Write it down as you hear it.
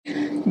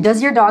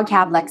Does your dog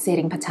have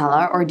luxating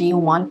patella, or do you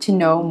want to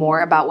know more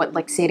about what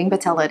luxating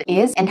patella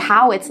is and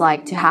how it's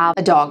like to have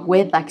a dog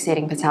with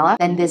luxating patella?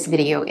 Then this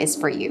video is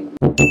for you.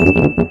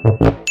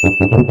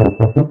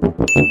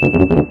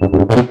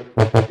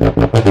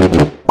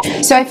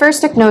 So I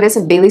first took notice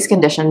of Bailey's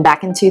condition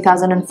back in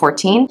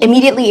 2014,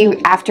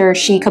 immediately after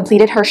she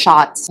completed her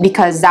shots,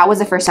 because that was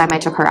the first time I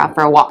took her out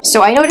for a walk.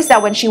 So I noticed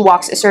that when she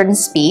walks a certain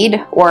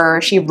speed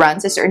or she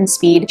runs a certain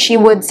speed, she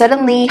would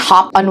suddenly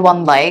hop on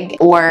one leg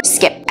or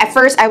skip. At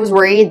first, I was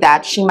worried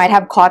that she might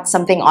have caught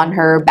something on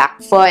her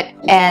back foot,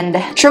 and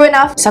true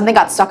enough, something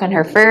got stuck in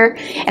her fur,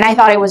 and I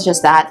thought it was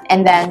just that.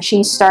 And then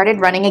she started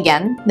running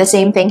again. The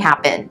same thing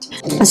happened.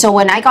 So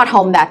when I got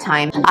home that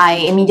time, I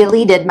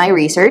immediately did my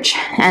research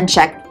and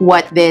checked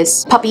what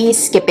this puppy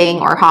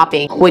skipping or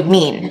hopping would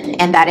mean,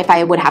 and that if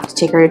I would have to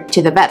take her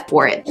to the vet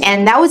for it.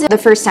 And that was the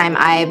first time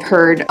I've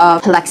heard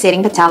of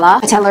luxating patella,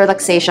 patellar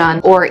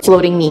luxation, or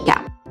floating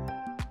kneecap.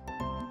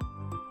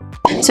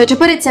 So to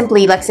put it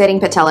simply, luxating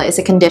patella is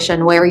a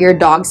condition where your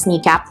dog's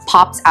kneecap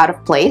pops out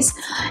of place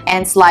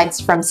and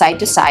slides from side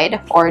to side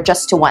or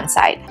just to one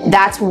side.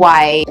 That's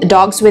why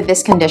dogs with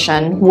this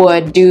condition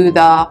would do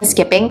the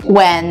skipping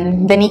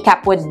when the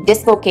kneecap would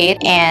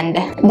dislocate,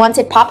 and once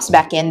it pops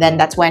back in, then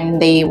that's when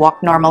they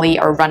walk normally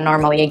or run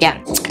normally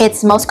again.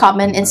 It's most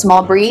common in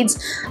small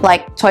breeds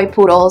like toy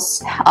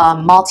poodles,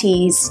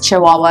 Maltese,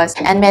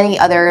 Chihuahuas, and many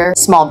other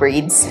small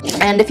breeds.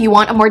 And if you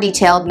want a more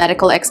detailed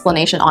medical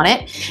explanation on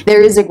it,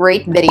 there is a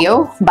great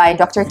video by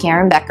Dr.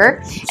 Karen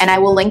Becker, and I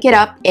will link it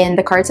up in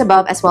the cards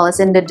above as well as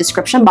in the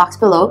description box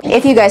below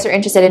if you guys are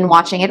interested in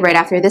watching it right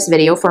after this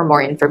video for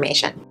more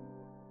information.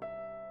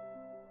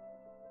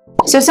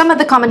 So some of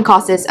the common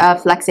causes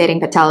of luxating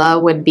patella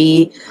would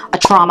be a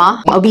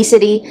trauma,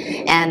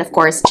 obesity, and of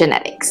course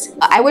genetics.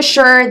 I was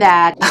sure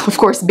that, of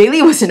course,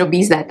 Bailey wasn't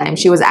obese that time.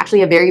 She was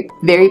actually a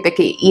very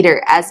picky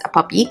eater as a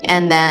puppy,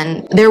 and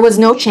then there was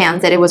no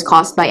chance that it was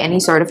caused by any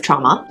sort of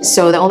trauma.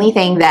 So the only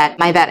thing that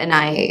my vet and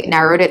I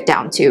narrowed it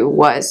down to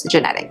was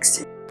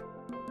genetics.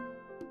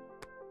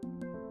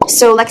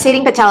 So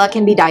luxating patella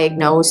can be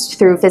diagnosed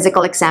through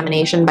physical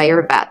examination by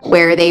your vet,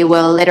 where they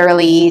will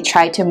literally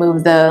try to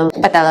move the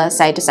patella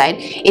side to side.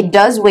 It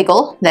does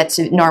wiggle, that's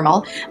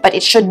normal, but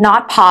it should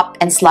not pop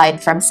and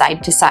slide from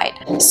side to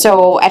side.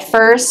 So at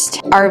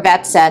first, our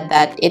vet said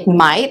that it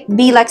might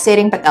be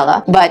luxating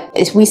patella, but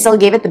we still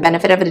gave it the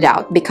benefit of the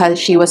doubt because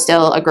she was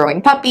still a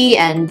growing puppy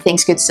and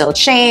things could still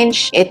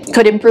change. It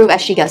could improve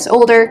as she gets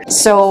older.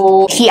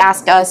 So he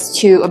asked us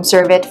to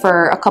observe it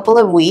for a couple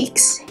of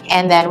weeks,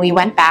 and then we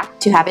went back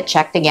to have it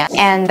checked again,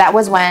 and that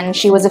was when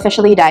she was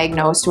officially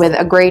diagnosed with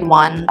a grade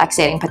 1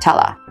 luxating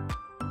patella.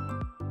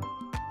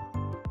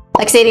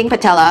 Luxating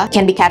patella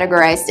can be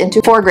categorized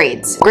into 4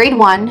 grades. Grade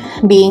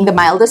 1 being the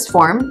mildest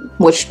form,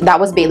 which that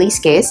was Bailey's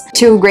case,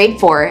 to grade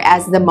 4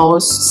 as the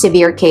most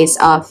severe case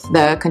of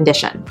the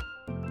condition.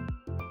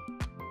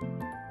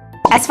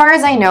 As far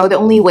as I know, the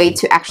only way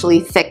to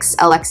actually fix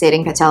a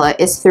luxating patella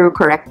is through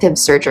corrective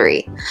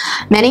surgery.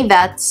 Many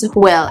vets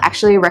will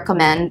actually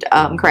recommend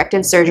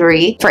corrective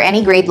surgery for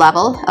any grade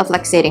level of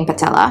luxating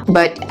patella,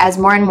 but as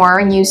more and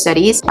more new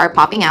studies are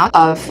popping out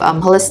of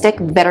holistic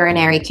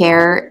veterinary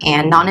care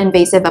and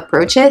non-invasive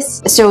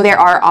approaches, so there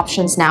are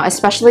options now,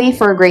 especially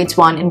for grades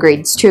 1 and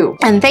grades 2.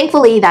 And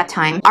thankfully that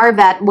time, our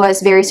vet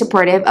was very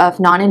supportive of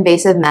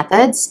non-invasive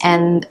methods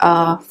and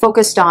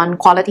focused on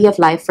quality of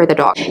life for the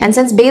dog. And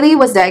since Bailey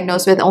was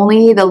diagnosed with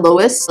only the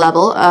lowest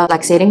level of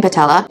luxating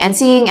patella, and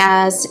seeing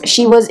as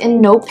she was in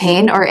no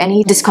pain or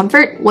any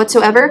discomfort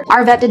whatsoever,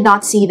 our vet did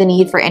not see the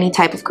need for any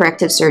type of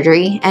corrective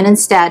surgery and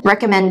instead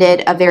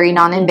recommended a very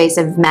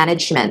non-invasive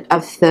management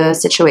of the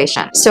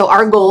situation. So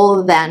our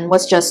goal then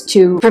was just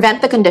to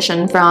prevent the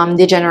condition from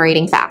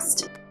degenerating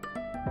fast.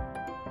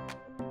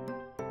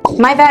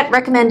 My vet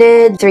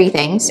recommended 3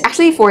 things,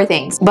 actually 4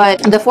 things,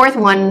 but the 4th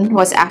one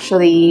was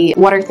actually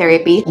water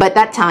therapy. But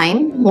that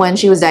time, when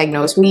she was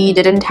diagnosed, we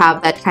didn't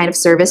have that kind of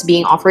service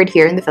being offered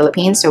here in the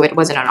Philippines, so it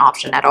wasn't an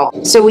option at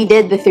all. So we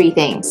did the 3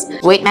 things: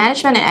 weight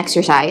management and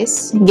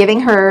exercise,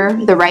 giving her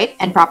the right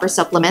and proper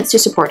supplements to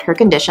support her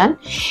condition,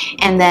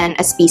 and then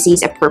a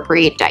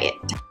species-appropriate diet.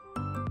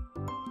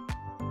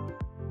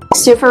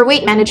 So for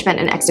weight management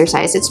and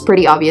exercise, it's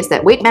pretty obvious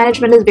that weight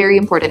management is very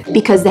important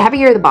because the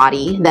heavier the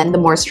body, then the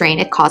more strain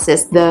it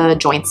causes the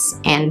joints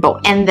and bone.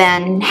 And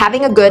then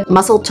having a good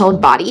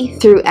muscle-toned body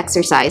through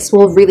exercise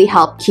will really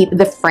help keep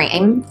the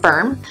frame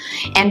firm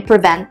and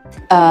prevent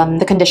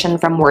the condition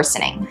from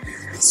worsening.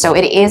 So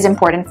it is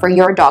important for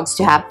your dogs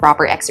to have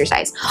proper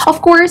exercise.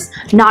 Of course,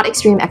 not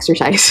extreme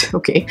exercise,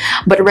 okay?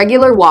 But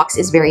regular walks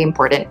is very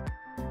important.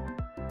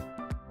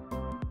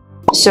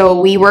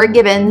 So we were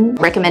given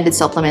recommended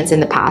supplements in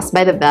the past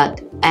by the vet,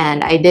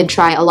 and I did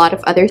try a lot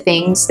of other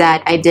things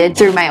that I did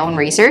through my own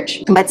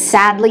research, but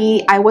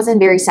sadly I wasn't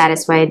very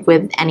satisfied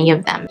with any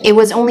of them. It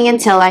was only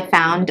until I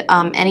found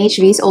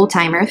NHV'S Old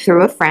Timer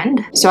through a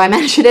friend. So I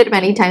mentioned it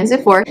many times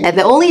before that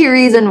the only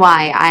reason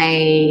why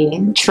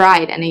I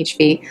tried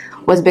NHV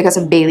was because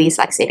of Bailey's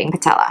luxating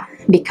patella.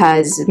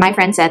 because my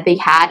friend said they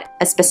had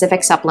a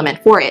specific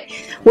supplement for it,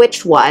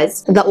 which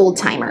was the Old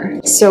Timer.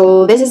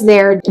 So this is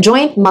their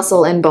joint,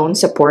 muscle, and bone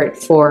support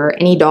for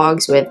any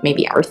dogs with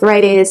maybe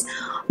arthritis,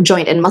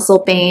 joint and muscle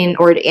pain,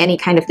 or any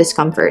kind of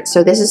discomfort.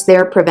 So this is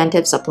their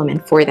preventive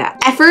supplement for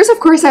that. At first, of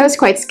course, I was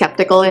quite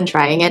skeptical in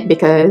trying it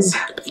because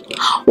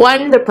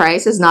one, the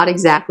price is not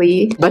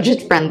exactly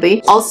budget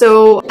friendly.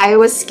 Also, I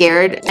was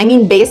scared. I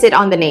mean, based it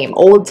on the name,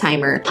 Old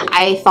Timer,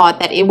 I thought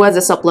that it was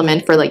a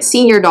supplement for like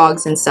senior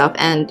dogs and stuff,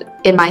 and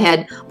in my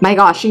head, my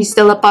gosh, she's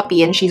still a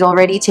puppy and she's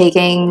already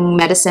taking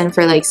medicine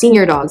for like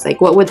senior dogs. Like,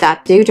 what would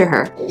that do to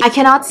her? I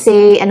cannot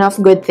say enough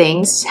good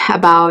things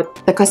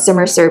about the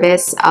customer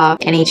service of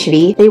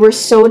NHV. They were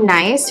so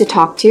nice to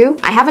talk to.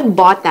 I haven't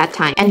bought that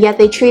time, and yet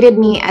they treated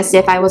me as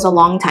if I was a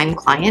long-time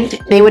client.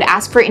 They would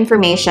ask for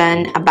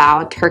information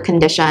about her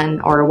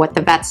condition or what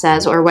the vet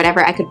says or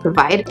whatever I could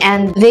provide,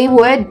 and they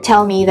would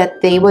tell me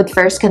that they would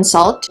first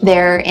consult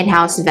their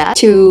in-house vet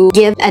to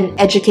give an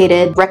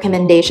educated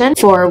recommendation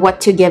for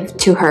what to give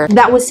to her.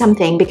 That was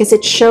something, because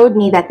it showed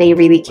me that they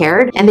really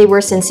cared and they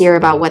were sincere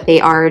about what they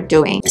are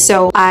doing.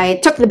 So I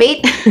took the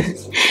bait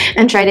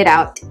and tried it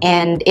out,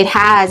 and it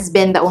has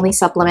been the only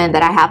supplement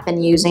that I have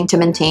been using to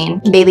maintain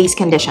Bailey's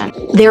condition.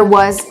 There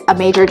was a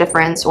major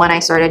difference when I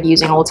started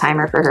using Old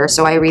Timer for her,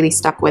 so I really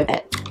stuck with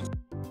it.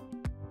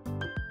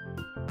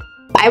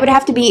 I would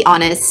have to be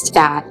honest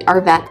that our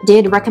vet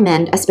did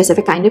recommend a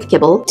specific kind of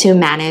kibble to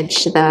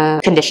manage the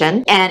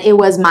condition, and it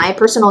was my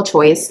personal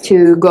choice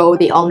to go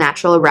the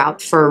all-natural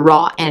route for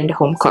raw and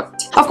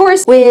home-cooked. Of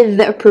course, with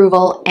the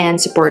approval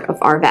and support of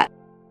our vet.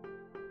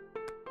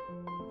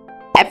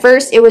 At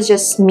first, it was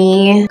just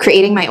me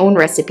creating my own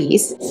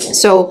recipes.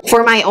 So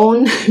for my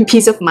own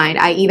peace of mind,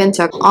 I even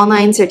took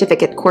online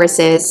certificate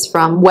courses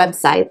from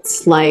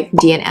websites like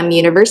D&M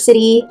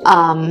University.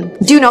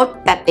 Do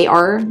note that they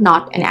are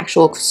not an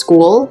actual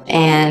school,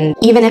 and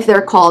even if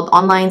they're called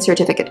online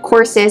certificate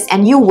courses,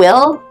 and you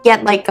will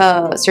get like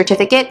a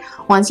certificate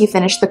once you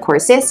finish the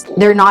courses,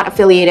 they're not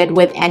affiliated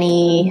with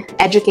any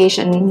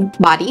education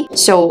body.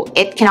 So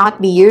it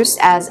cannot be used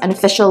as an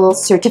official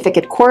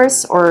certificate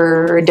course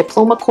or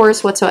diploma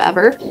course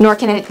whatsoever, nor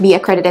can it be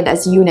accredited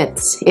as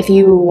units if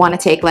you want to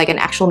take like an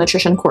actual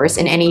nutrition course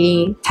in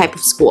any type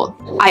of school.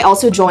 I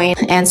also joined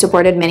and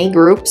supported many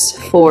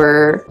groups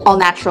for all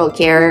natural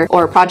care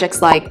or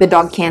projects like the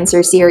Dog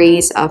Cancer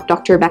series of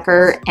Dr.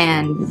 Becker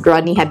and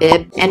Rodney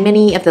Habib and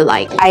many of the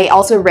like. I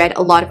also read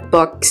a lot of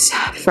books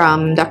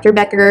from Dr.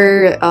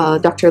 Becker,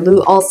 Dr.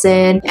 Lou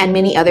Olson, and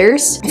many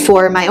others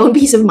for my own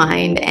peace of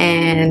mind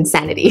and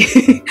sanity.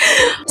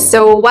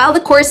 So while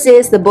the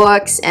courses, the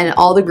books, and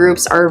all the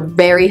groups are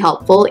very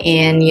helpful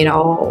in, you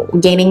know,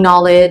 gaining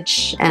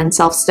knowledge and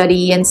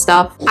self-study and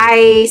stuff,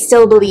 I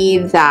still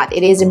believe that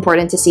it is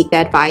important to seek the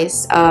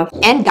advice of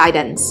and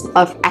guidance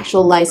of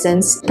actual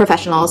licensed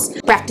professionals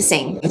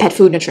practicing pet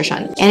food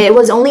nutrition. And it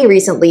was only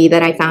recently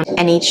that I found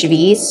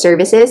NHV'S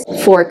services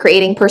for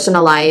creating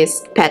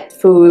personalized pet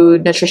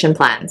food nutrition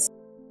plans.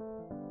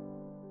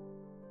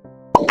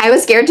 I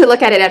was scared to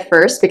look at it at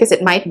first because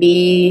it might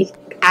be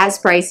as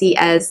pricey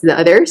as the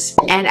others,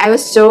 and I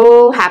was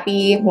so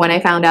happy when I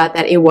found out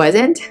that it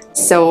wasn't.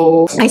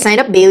 So I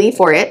signed up Bailey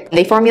for it.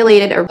 They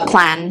formulated a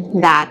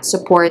plan that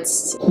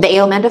supports the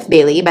ailment of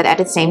Bailey, but at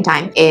the same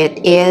time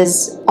it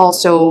is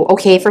also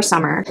okay for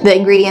summer. The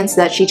ingredients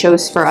that she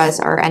chose for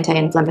us are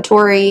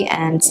anti-inflammatory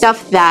and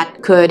stuff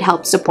that could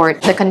help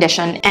support the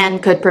condition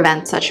and could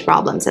prevent such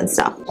problems and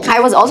stuff. I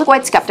was also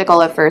quite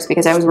skeptical at first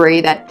because I was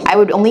worried that I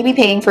would only be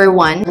paying for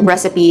one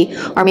recipe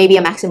or maybe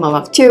a maximum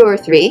of 2 or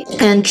 3,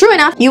 and true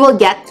enough, you will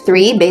get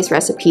 3 base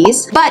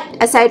recipes, but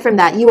aside from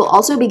that, you will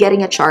also be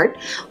getting a chart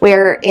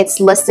where it's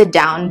listed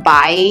down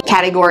by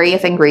category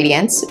of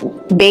ingredients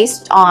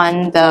based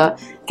on the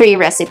 3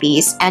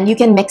 recipes, and you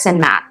can mix and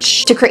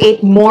match to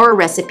create more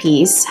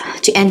recipes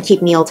and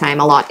keep mealtime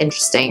a lot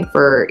interesting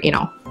for, you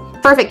know,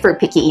 perfect for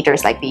picky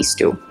eaters like these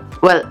two.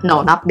 Well,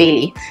 no, not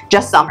Bailey,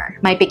 just Summer,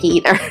 my picky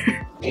eater.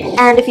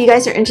 And if you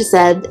guys are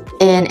interested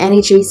in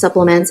NHV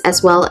supplements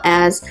as well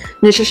as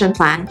nutrition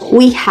plan,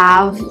 we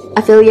have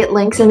affiliate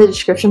links in the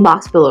description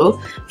box below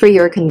for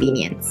your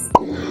convenience.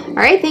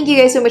 Alright, thank you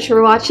guys so much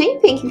for watching.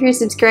 Thank you for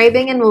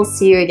subscribing, and we'll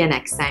see you again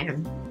next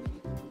time.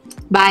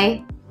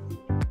 Bye!